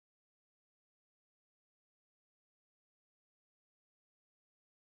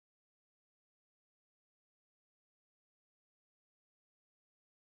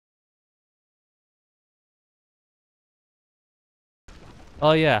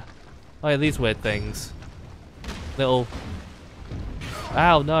Oh yeah. Oh yeah, these weird things. Little...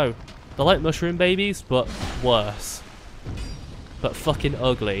 Ow, no. They're like mushroom babies, but worse. But fucking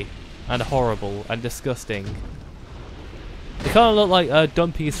ugly. And horrible. And disgusting. They kind of look like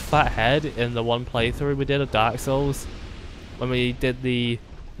Dumpy's fat head in the one playthrough we did of Dark Souls. When we did the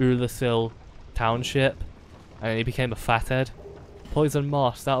Ulasil township. And he became a fathead. Poison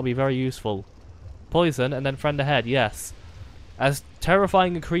moss, that'll be very useful. Poison and then friend ahead, yes. As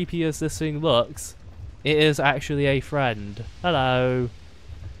terrifying and creepy as this thing looks, it is actually a friend. Hello.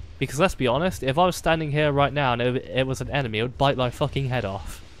 Because let's be honest, if I was standing here right now and it was an enemy, it would bite my fucking head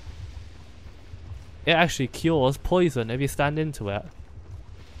off. It actually cures poison if you stand into it.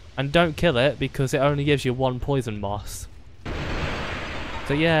 And don't kill it because it only gives you 1 poison moss.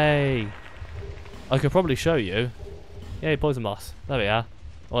 So yay. I could probably show you. Yay, poison moss. There we are.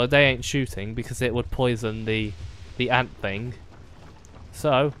 Well, they ain't shooting because it would poison the ant thing.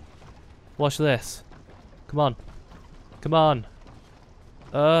 So, watch this. Come on. Come on.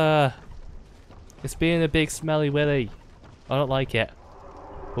 It's being a big smelly willy. I don't like it.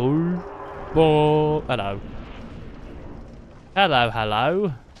 Ooh. Oh, hello. Hello,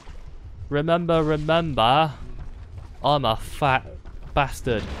 hello. Remember. I'm a fat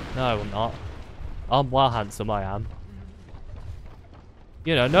bastard. No, I'm not. I'm well handsome, I am.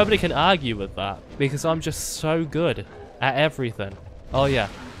 You know, nobody can argue with that because I'm just so good at everything. Oh yeah.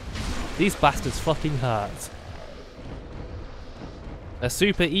 These bastards fucking hurt. They're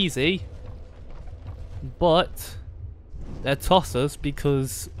super easy, but they're tossers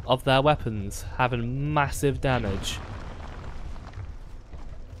because of their weapons having massive damage.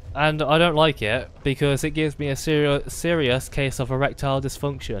 And I don't like it because it gives me a serious case of erectile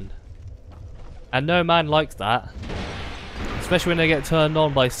dysfunction. And no man likes that. Especially when they get turned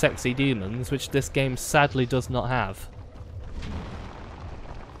on by sexy demons, which this game sadly does not have.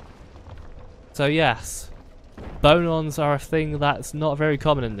 So yes, bone-ons are a thing that's not very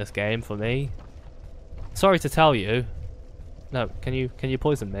common in this game for me. Sorry to tell you. No, can you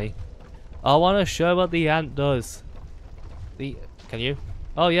poison me? I want to show what the ant does. Can you?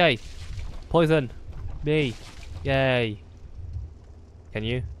 Oh yay! Poison me! Yay! Can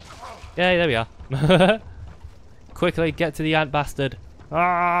you? Yay! There we are. Quickly get to the ant bastard!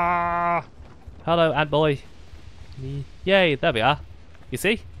 Ah! Hello, ant boy. Yay! There we are. You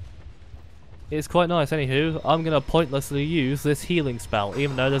see? It's quite nice. Anywho, I'm gonna pointlessly use this healing spell,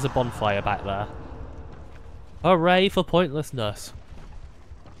 even though there's a bonfire back there. Hooray for pointlessness!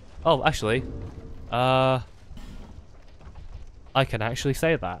 Oh, actually, I can actually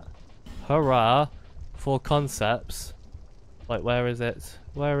say that. Hurrah for concepts. Like, where is it?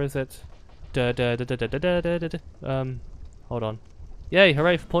 Where is it? Hold on. Yay,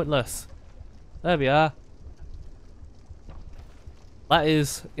 hooray for pointless. There we are. That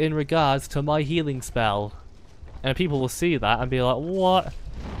is in regards to my healing spell. And people will see that and be like, what?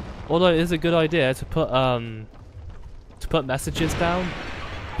 Although it is a good idea to put messages down,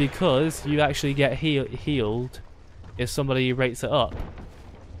 because you actually get healed if somebody rates it up.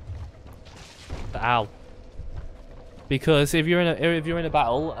 Ow. Because if you're in a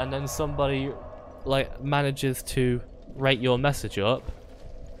battle and then somebody like manages to rate your message up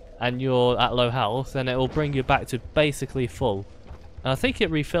and you're at low health, then it will bring you back to basically full. And I think it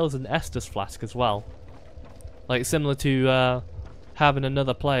refills an Estus flask as well. Like similar to having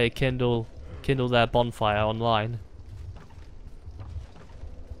another player kindle their bonfire online.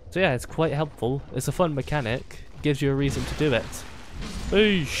 So yeah, it's quite helpful. It's a fun mechanic. Gives you a reason to do it.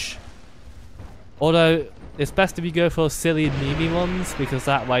 Boosh! Although it's best if you go for silly meme ones, because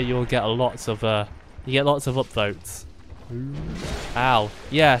that way you'll get lots of upvotes. Ow.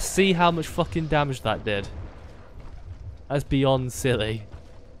 Yeah, see how much fucking damage that did. That's beyond silly.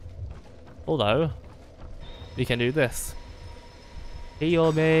 Although we can do this.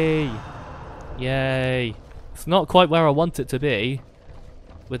 Heal me! Yay! It's not quite where I want it to be,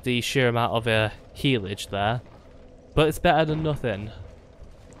 with the sheer amount of healage there, but it's better than nothing.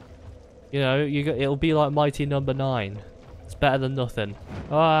 You know, it'll be like Mighty Number 9. It's better than nothing.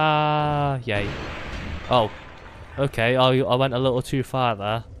 Ah, yay! Oh, okay. I went a little too far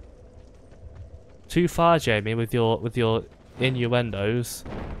there. Too far, Jamie, with your innuendos.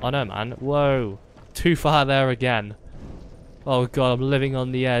 I know, man. Whoa, too far there again. Oh god, I'm living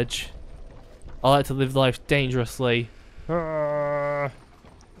on the edge. I like to live life dangerously. Yes,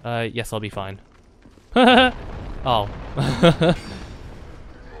 I'll be fine. Oh.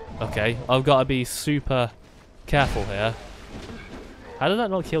 Okay, I've got to be super careful here. How did that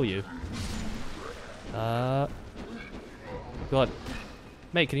not kill you? God.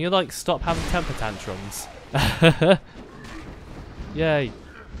 Mate, can you like stop having temper tantrums? Yay.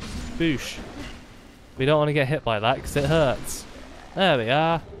 Boosh. We don't want to get hit by that because it hurts. There we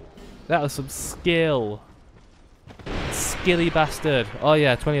are. That was some skill. Skilly bastard. Oh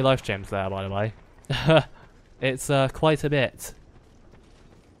yeah, 20 life gems there, by the way. It's quite a bit.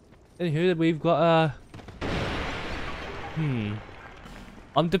 Anywho, we've got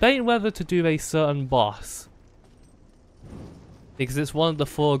I'm debating whether to do a certain boss. Because it's one of the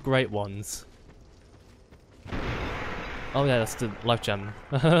 4 great ones. Oh yeah, that's the life gem.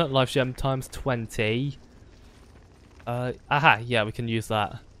 Life gem times 20. Aha, yeah, we can use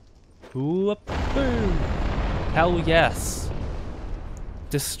that. Ooh, boom! Hell yes!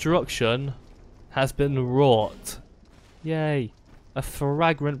 Destruction has been wrought. Yay! A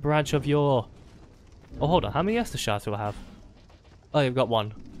fragrant branch of yore. Oh, hold on, how many Estus shards do I have? Oh, you've got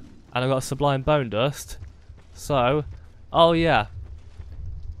 1. And I've got a sublime bone dust. So, oh yeah.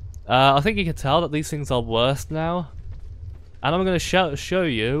 I think you can tell that these things are worse now. And I'm going to show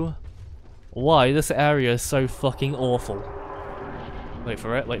you why this area is so fucking awful. Wait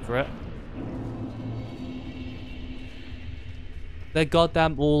for it, wait for it. They're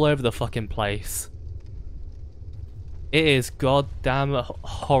goddamn all over the fucking place. It is goddamn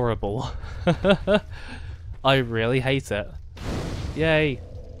horrible. I really hate it. Yay.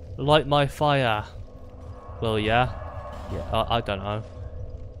 Light my fire. Will ya? Yeah, I don't know.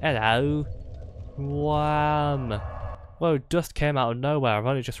 Hello. Wham. Whoa, dust came out of nowhere. I've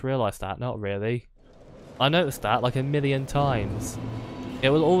only just realised that. Not really. I noticed that like a million times. It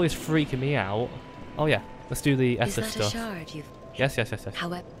was always freaking me out. Oh yeah, let's do the Estus stuff. Is that a shard you've... Yes, yes, yes, yes.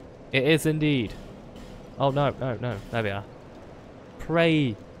 However... It is indeed. Oh no, no, no. There we are.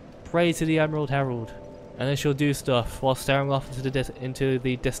 Pray. Pray to the Emerald Herald. And then she'll do stuff while staring off into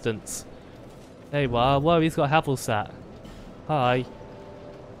the distance. There you are. Whoa, he's got Havelsat. Hi.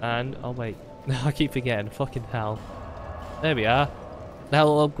 And, oh wait. I keep forgetting. Fucking hell. There we are. Now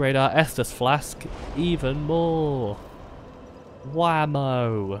we'll upgrade our Estus flask even more.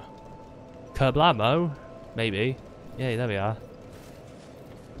 Whammo. Kerblamo? Maybe. Yeah, there we are.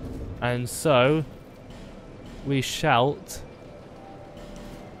 And so, we shout,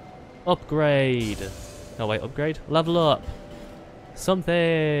 upgrade. No, wait, upgrade? Level up.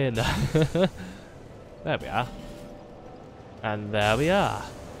 Something. There we are. And there we are.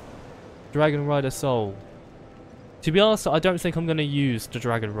 Dragon Rider Soul. To be honest, I don't think I'm going to use the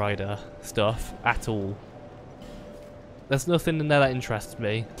Dragon Rider stuff at all. There's nothing in there that interests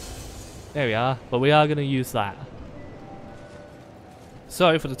me. There we are. But we are going to use that.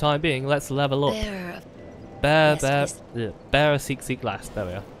 So, for the time being, let's level up. Bear, seek, last. There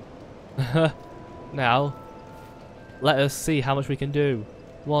we are. Now, let us see how much we can do.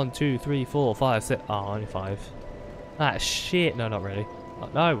 1, 2, 3, 4, 5, 6. Oh, only 5. Ah, shit. No, not really.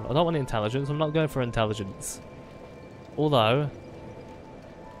 No, I don't want intelligence. I'm not going for intelligence. Although,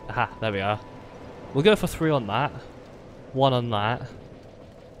 aha, there we are. We'll go for 3 on that. 1 on that.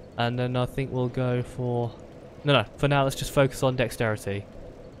 And then I think we'll go for... No, for now let's just focus on dexterity.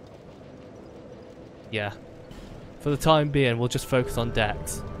 Yeah. For the time being, we'll just focus on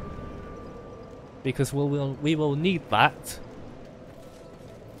dex. Because we will need that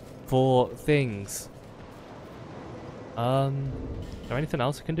for things. Is there anything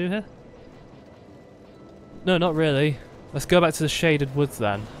else I can do here? No, not really. Let's go back to the shaded woods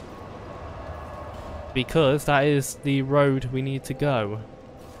then. Because that is the road we need to go.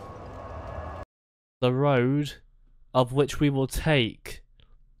 The road of which we will take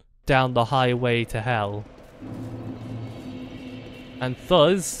down the highway to hell. And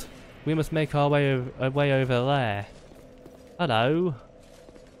thus, we must make our way over there. Hello.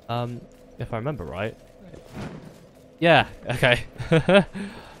 If I remember right. Yeah, okay.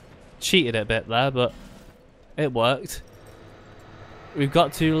 Cheated a bit there, but it worked. We've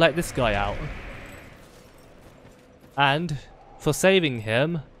got to let this guy out. And for saving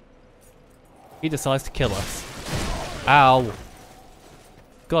him, he decides to kill us. Ow.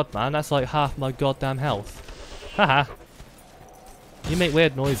 God, man, that's like half my goddamn health. Haha. You make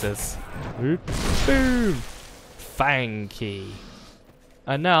weird noises. Oop. Boom. Thanky.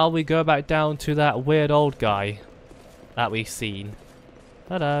 And now we go back down to that weird old guy that we've seen.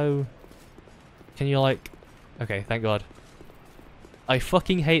 Hello. Can you like... Okay, thank God. I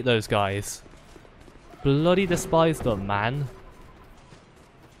fucking hate those guys. Bloody despise them, man.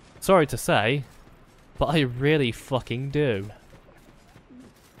 Sorry to say, but I really fucking do.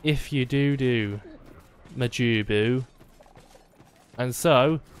 If you do, Majubu. And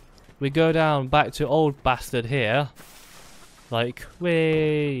so, we go down back to old bastard here. Like,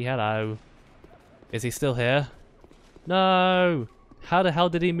 whee, hello. Is he still here? No! How the hell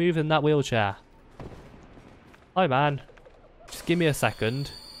did he move in that wheelchair? Hi, man. Just give me a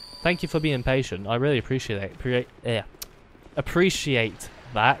second. Thank you for being patient. I really appreciate it. Appreciate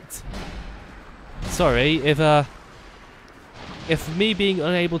that. Sorry if me being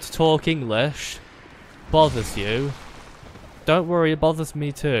unable to talk English bothers you. Don't worry, it bothers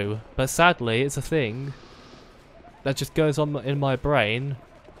me too. But sadly, it's a thing that just goes on in my brain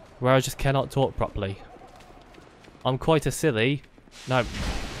where I just cannot talk properly. I'm quite a silly. No.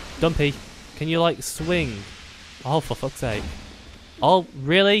 Dumpy, can you like swing? Oh, for fuck's sake. Oh,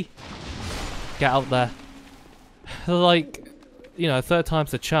 really? Get out there. Like, you know, third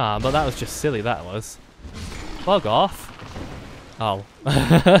time's the charm, but that was just silly, that was. Bug off. Oh.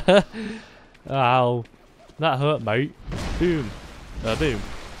 Ow. That hurt, mate. Boom. Boom.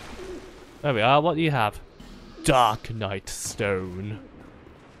 There we are. What do you have? Dark Knight Stone.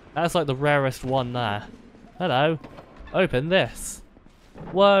 That's like the rarest one there. Hello. Open this.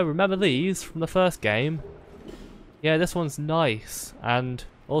 Whoa, remember these from the first game? Yeah, this one's nice. And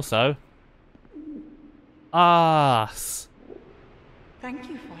also... ass. Thank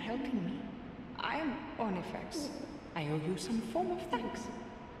you for helping me. I am Ornifex. I owe you some form of thanks.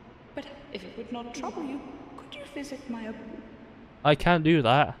 But if it would not trouble you, could you visit my... I can do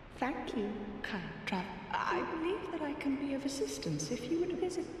that. Thank you, kind traveler. I believe that I can be of assistance if you would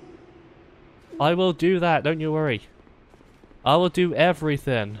visit. I will do that, don't you worry. I will do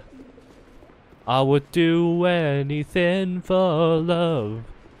everything. I would do anything for love.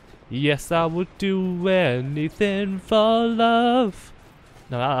 Yes, I would do anything for love.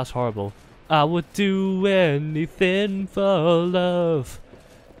 No, that's horrible. I would do anything for love.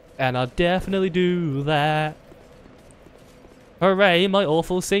 And I'll definitely do that. Hooray, my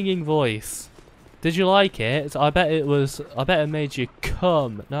awful singing voice. Did you like it? I bet it made you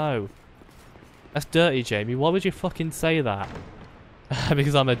come. No. That's dirty, Jamie. Why would you fucking say that?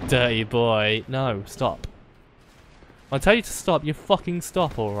 Because I'm a dirty boy. No, stop. I'll tell you to stop, you fucking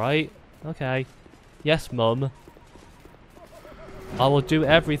stop, alright? Okay. Yes, Mum. I will do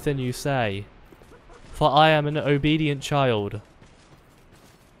everything you say. For I am an obedient child.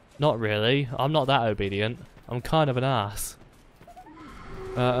 Not really. I'm not that obedient. I'm kind of an ass.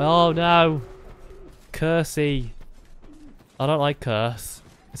 Oh no. Cursey. I don't like curse.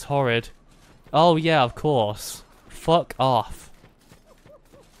 It's horrid. Oh yeah, of course. Fuck off.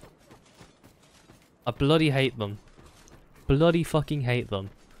 I bloody hate them. Bloody fucking hate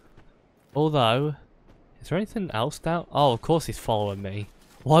them. Although, is there anything else down? Oh, of course he's following me.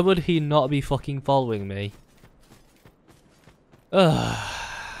 Why would he not be fucking following me? Ugh.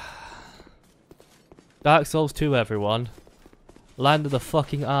 Dark Souls 2, everyone. Land of the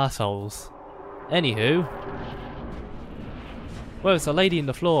fucking arseholes. Anywho. Whoa, it's a lady in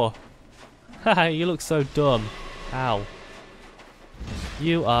the floor. Haha, you look so dumb. Ow.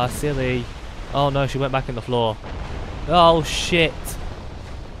 You are silly. Oh no, she went back in the floor. Oh shit.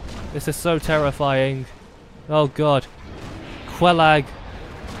 This is so terrifying. Oh god. Quelag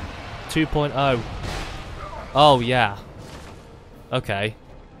 2.0. Oh yeah. Okay.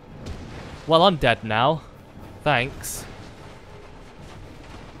 Well, I'm dead now. Thanks.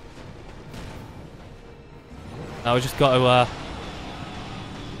 Now we just got to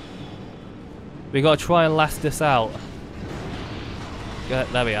we got to try and last this out. Yeah,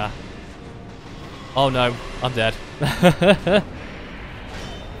 there we are. Oh no, I'm dead.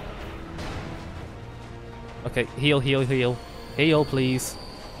 Okay, heal, heal, heal. Heal, please.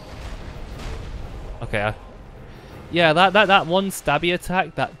 Okay. Yeah, that one stabby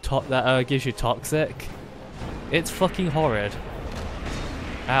attack that gives you toxic. It's fucking horrid.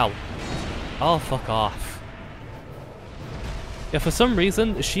 Ow. Oh, fuck off. Yeah, for some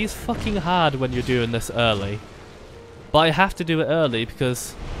reason, she's fucking hard when you're doing this early. But I have to do it early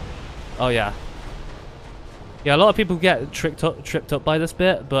because... oh yeah. Yeah, a lot of people get tripped up by this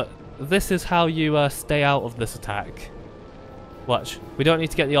bit, but this is how you stay out of this attack. Watch. We don't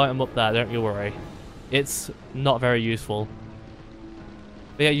need to get the item up there, don't you worry. It's not very useful.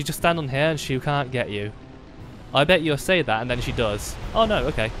 But yeah, you just stand on here and she can't get you. I bet you'll say that and then she does. Oh no,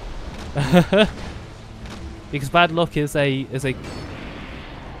 okay. Because bad luck is a...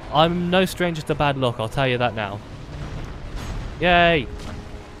 I'm no stranger to bad luck, I'll tell you that now. Yay!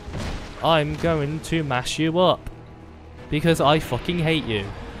 I'm going to mash you up. Because I fucking hate you.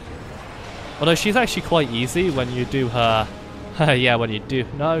 Although she's actually quite easy when you do her... yeah, when you do...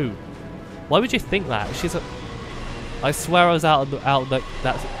 No. Why would you think that? She's a... I swear I was out of the...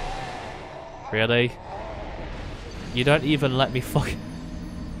 That's... Really? You don't even let me fucking...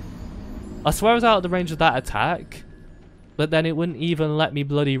 I swear I was out of the range of that attack, but then it wouldn't even let me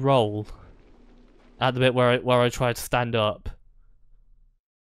bloody roll. At the bit where I tried to stand up.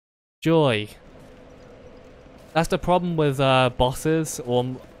 Joy. That's the problem with bosses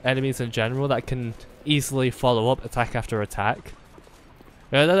or enemies in general that can easily follow up attack after attack.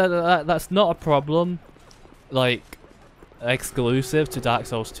 Yeah, that's not a problem, like, exclusive to Dark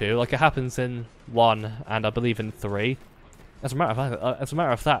Souls 2. Like, it happens in 1 and I believe in 3. As a matter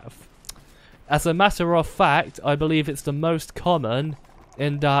of fact, I believe it's the most common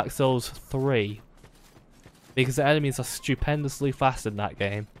in Dark Souls 3. Because the enemies are stupendously fast in that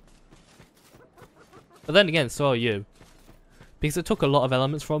game. But then again, so are you. Because it took a lot of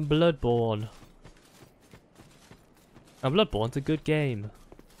elements from Bloodborne. And Bloodborne's a good game.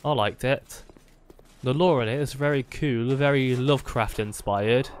 I liked it. The lore in it is very cool, very Lovecraft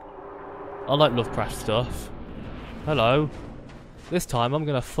inspired. I like Lovecraft stuff. Hello. This time I'm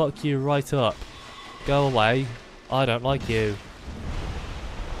gonna fuck you right up. Go away. I don't like you.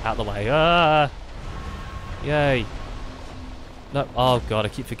 Out the way. Ah! Yay. No. Oh god, I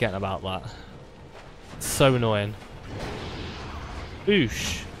keep forgetting about that. It's so annoying.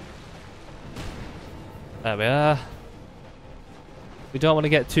 Oosh. There we are. We don't want to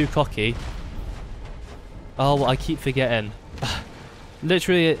get too cocky. Oh, I keep forgetting.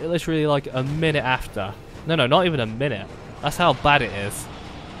 literally like a minute after. No, not even a minute. That's how bad it is.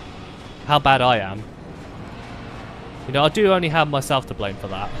 How bad I am. You know, I do only have myself to blame for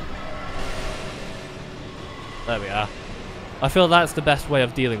that. There we are. I feel that's the best way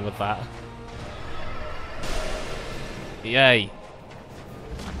of dealing with that. Yay.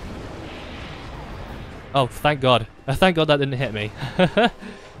 Oh, thank God. Thank God that didn't hit me.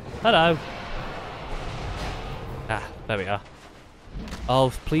 Hello. Ah, there we are.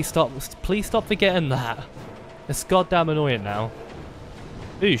 Oh, please stop forgetting that. It's goddamn annoying now.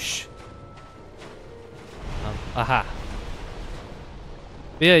 Oosh. Aha.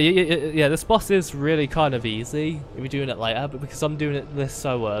 Yeah, this boss is really kind of easy if you're doing it later, but because I'm doing this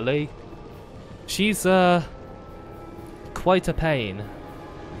so early, she's quite a pain.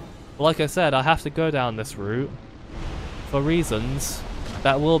 But like I said, I have to go down this route for reasons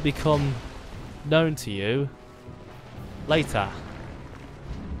that will become known to you later.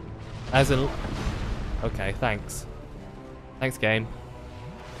 As in, okay, thanks. Thanks, game.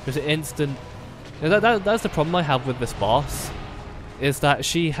 There's an instant. That's the problem I have with this boss. Is that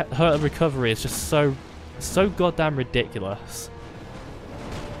her recovery is just so goddamn ridiculous.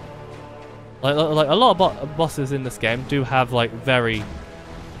 Like a lot of bosses in this game do have like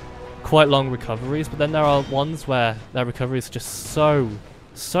quite long recoveries, but then there are ones where their recovery is just so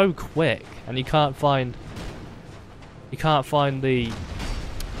quick, and you can't find the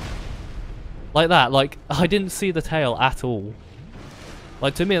like that. Like, I didn't see the tail at all.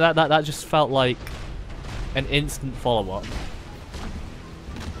 Like, to me that just felt like an instant follow-up.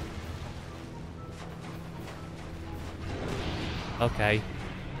 Okay.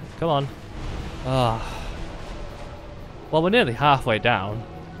 Come on. Ah. Well, we're nearly halfway down.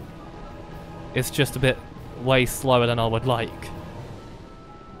 It's just a bit way slower than I would like.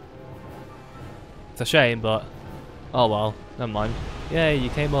 It's a shame, but oh well, never mind. Yay, you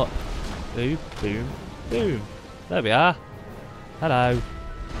came up. Boom, boom, boom. There we are. Hello.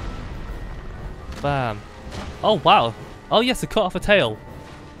 Bam. Oh wow. Oh yes, to cut off a tail.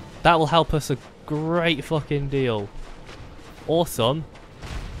 That will help us a great fucking deal. Awesome.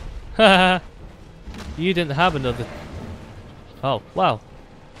 Haha. You didn't have another. Oh wow.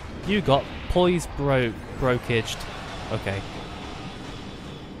 You got poise brokaged. Okay.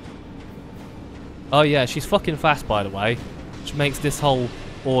 Oh yeah, she's fucking fast, by the way, which makes this whole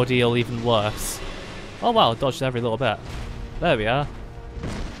ordeal even worse. Oh wow, dodged every little bit. There we are.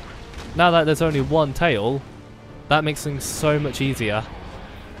 Now that there's only one tail, that makes things so much easier.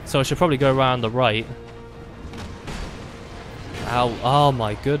 So I should probably go around the right. Ow. Oh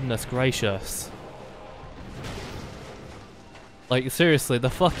my goodness gracious. Like, seriously, the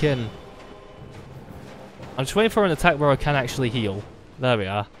fucking... I'm just waiting for an attack where I can actually heal. There we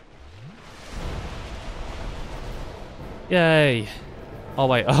are. Yay. Oh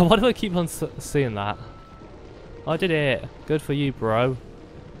wait, why do I keep on seeing that? I did it. Good for you, bro.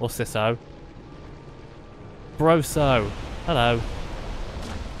 Or sisso. Broso. Hello.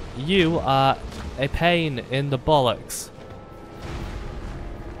 You are a pain in the bollocks.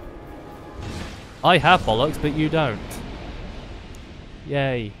 I have bollocks, but you don't.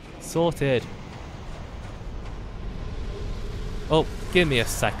 Yay. Sorted. Oh, give me a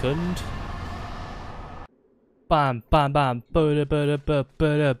second. Bam, bam, bam.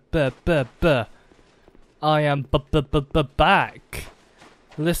 I am back.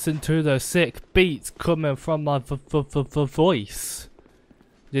 Listen to the sick beats coming from my voice.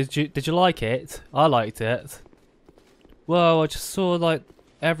 Did you like it? I liked it. Whoa, I just saw like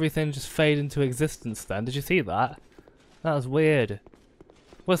everything just fade into existence then. Did you see that? That was weird.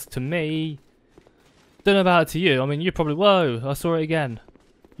 Was to me. Don't know about it to you. I mean, you probably, whoa, I saw it again.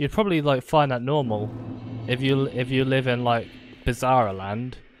 You'd probably like find that normal if you live in like Bizarre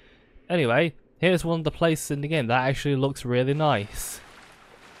Land. Anyway, here's one of the places in the game that actually looks really nice.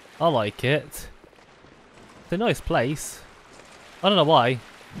 I like it. It's a nice place. I don't know why.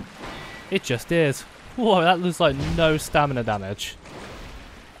 It just is. Whoa, that looks like no stamina damage.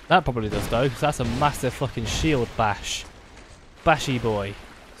 That probably does though, because that's a massive fucking shield bash. Bashy boy.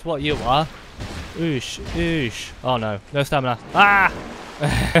 That's what you are. Oosh, oosh. Oh no, no stamina. Ah!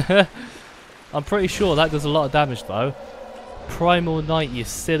 I'm pretty sure that does a lot of damage though. Primal Knight, you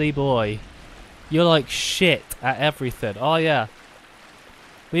silly boy. You're like shit at everything. Oh yeah.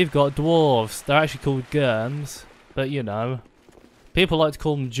 We've got dwarves. They're actually called germs, but you know. People like to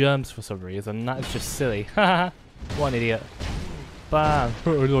call them germs for some reason. That's just silly. Haha. What an idiot. Bam.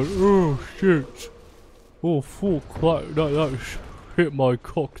 Oh shit. Oh fuck, that hit my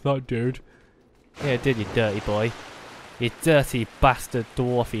cock, that dude. Yeah, it did, you dirty boy. You dirty bastard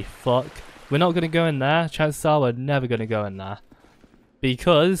dwarfy fuck. We're not going to go in there. Chances are we're never going to go in there.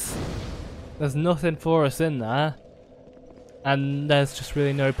 Because there's nothing for us in there. And there's just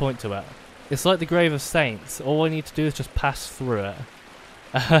really no point to it. It's like the Grave of Saints. All we need to do is just pass through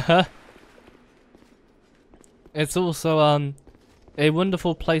it. It's also a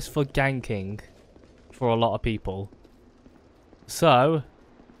wonderful place for ganking for a lot of people. So,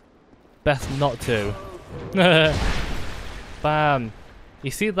 best not to. Bam.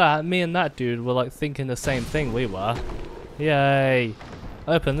 You see that? Me and that dude were like thinking the same thing we were. Yay.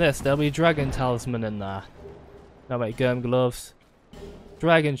 Open this, there'll be dragon talisman in there. No wait, germ gloves.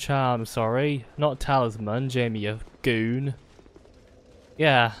 Dragon charm, sorry. Not talisman, Jamie, you goon.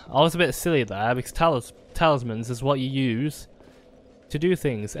 Yeah, I was a bit silly there because talismans is what you use to do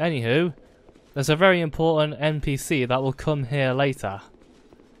things. Anywho, there's a very important NPC that will come here later.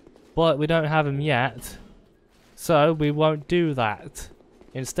 But we don't have him yet. So we won't do that.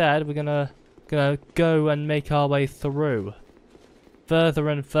 Instead, we're gonna go and make our way through. Further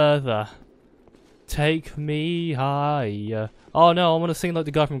and further. Take me higher. Oh no, I want to sing like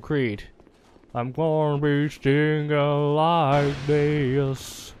the guy from Creed. I'm gonna be singing like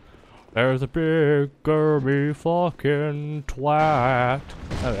this. There's a big girly fucking twat.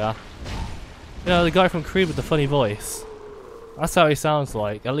 There we are. You know, the guy from Creed with the funny voice. That's how he sounds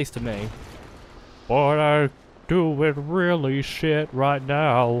like, at least to me. But I do it really shit right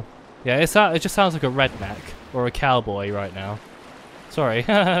now. Yeah, it just sounds like a redneck or a cowboy right now. Sorry,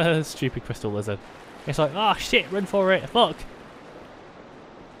 stupid crystal lizard. It's like, oh shit, run for it, fuck.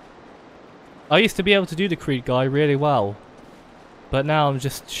 I used to be able to do the Creed guy really well. But now I'm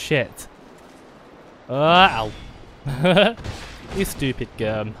just shit. Ow. You stupid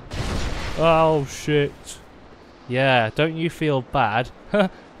germ. Oh shit. Yeah, don't you feel bad?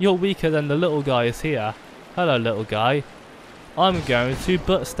 You're weaker than the little guy is here. Hello, little guy. I'm going to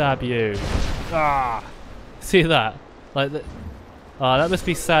butt stab you. Ah! See that? Like that. Oh, that must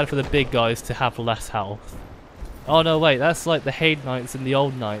be sad for the big guys to have less health. Oh no, wait, that's like the Hade Knights and the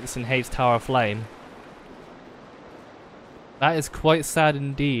Old Knights in Hade's Tower of Flame. That is quite sad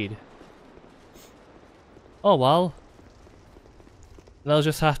indeed. Oh well. They'll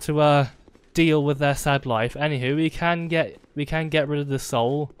just have to deal with their sad life. Anywho, we can get rid of the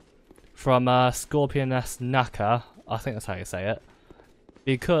soul from Scorpioness Naka. I think that's how you say it.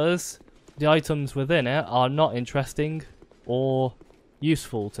 Because the items within it are not interesting or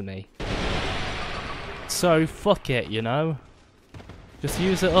useful to me. So fuck it, you know. Just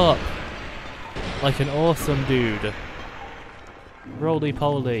use it up like an awesome dude. Roly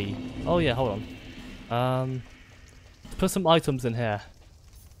poly. Oh yeah, hold on. Let's put some items in here.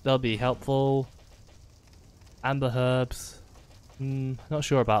 They'll be helpful. Amber herbs. Not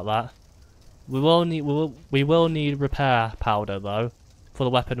sure about that. We will need repair powder though for the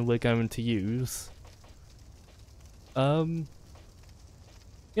weapon we're going to use.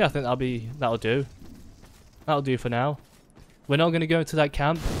 Yeah, I think that'll do. That'll do for now. We're not going to go into that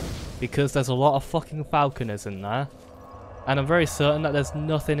camp because there's a lot of fucking falconers in there. And I'm very certain that there's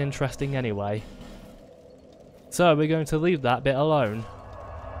nothing interesting anyway. So we're going to leave that bit alone.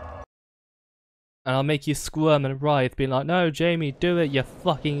 And I'll make you squirm and writhe, being like, no, Jamie, do it, you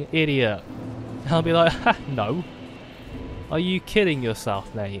fucking idiot. And I'll be like, ha, no. Are you kidding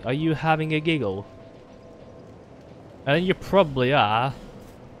yourself, mate? Are you having a giggle? And then you probably are.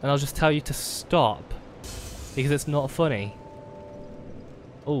 And I'll just tell you to stop. Because it's not funny.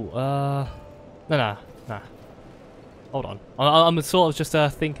 Oh, nah. Hold on. I'm sort of just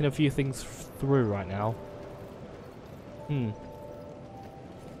thinking a few things through right now.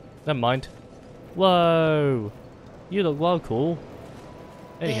 Never mind. Whoa! You look well cool.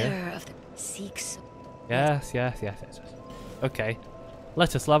 Anywho. Bearer of the Sikhs. Yes. Okay.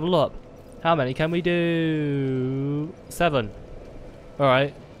 Let us level up. How many can we do? 7.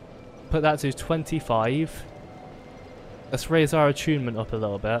 Alright. Put that to 25. Let's raise our attunement up a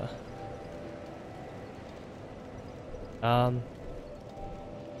little bit.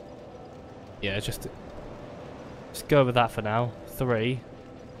 Yeah, just go with that for now. 3.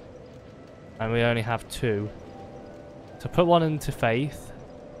 And we only have 2. So put 1 into faith,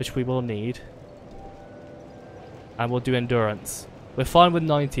 which we will need. And we'll do endurance. We're fine with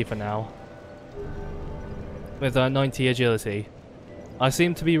 90 for now. With 90 agility. I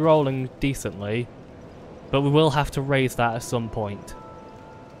seem to be rolling decently, but we will have to raise that at some point.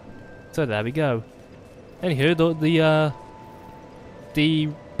 So there we go. Anywho, the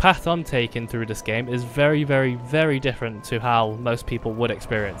path I'm taking through this game is very, very, very different to how most people would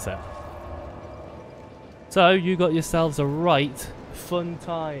experience it. So you got yourselves a right fun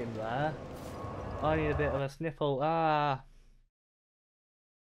time there. I need a bit of a sniffle. Ah.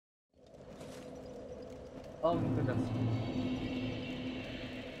 Oh goodness.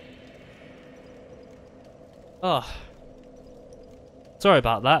 Oh. Sorry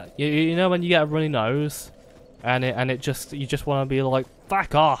about that. You know when you get a runny nose, and you just want to be like,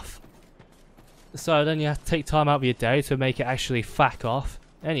 fuck off. So then you have to take time out of your day to make it actually fuck off.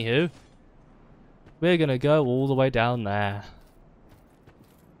 Anywho, we're gonna go all the way down there.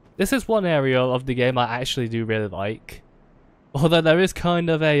 This is one area of the game I actually do really like. Although there is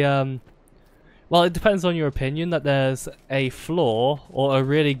kind of a well, it depends on your opinion, that there's a flaw or a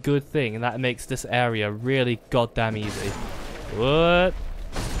really good thing that makes this area really goddamn easy. What?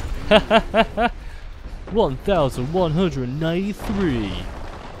 1193.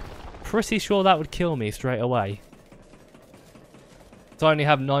 Pretty sure that would kill me straight away. So I only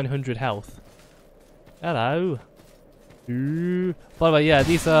have 900 health. Hello. Ooh. By the way, yeah,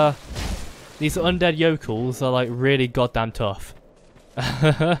 these undead yokels are like really goddamn tough.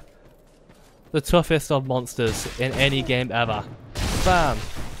 The toughest of monsters in any game ever. Bam!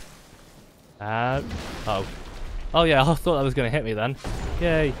 Oh. Oh yeah, I thought that was going to hit me then.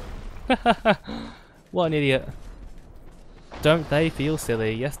 Yay. What an idiot. Don't they feel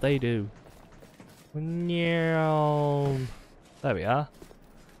silly? Yes, they do. There we are.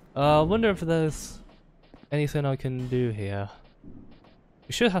 I wonder if there's anything I can do here.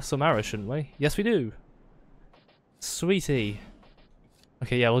 We should have some arrows, shouldn't we? Yes, we do. Sweetie.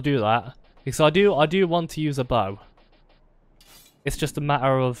 Okay, yeah, we'll do that. Because I do want to use a bow. It's just a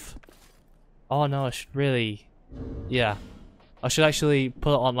matter of... Oh no, I should really... Yeah. I should actually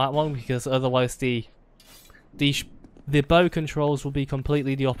put it on that one, because otherwise the bow controls will be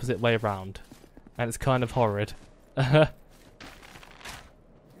completely the opposite way around. And it's kind of horrid.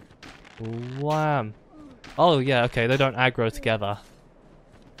 Wham. Oh yeah, okay, they don't aggro together.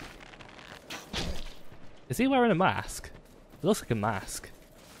 Is he wearing a mask? It looks like a mask.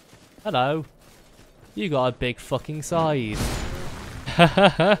 Hello. You got a big fucking size.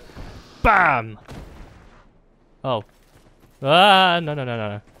 Bam! Oh. Ah,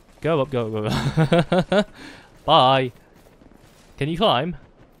 no. Go up, go up. Bye. Can you climb?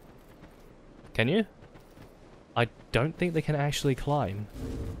 Can you? I don't think they can actually climb.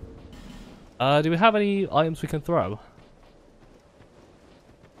 Do we have any items we can throw?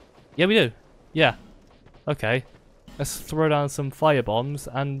 Yeah, we do. Yeah. Okay. Let's throw down some fire bombs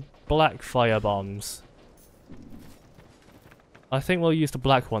and black fire bombs. I think we'll use the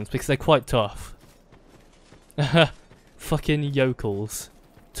black ones because they're quite tough. Fucking yokels.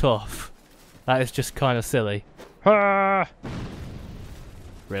 Tough. That is just kind of silly.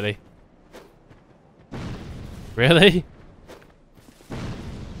 Really? Really?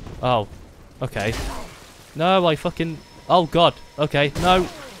 Oh. Okay. No, I fucking... Oh god. Okay, no.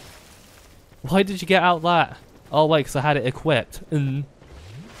 Why did you get out that? Oh wait, because I had it equipped.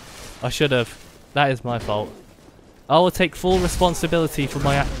 I should have. That is my fault. I will take full responsibility for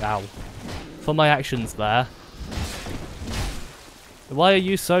my for my actions there. Why are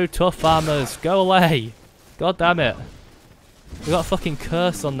you so tough, farmers? Go away! God damn it! We got a fucking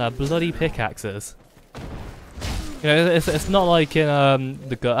curse on their bloody pickaxes. You know, it's not like in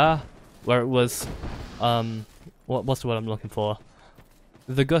the gutter where it was what's the word I'm looking for?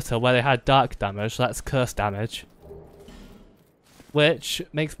 The gutter where they had dark damage. That's curse damage. Which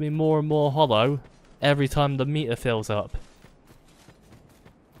makes me more and more hollow every time the meter fills up.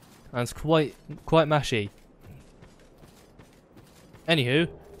 And it's quite mashy. Anywho,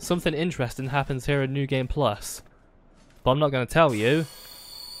 something interesting happens here in New Game Plus. But I'm not going to tell you,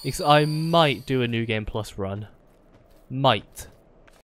 because I might do a New Game Plus run. Might.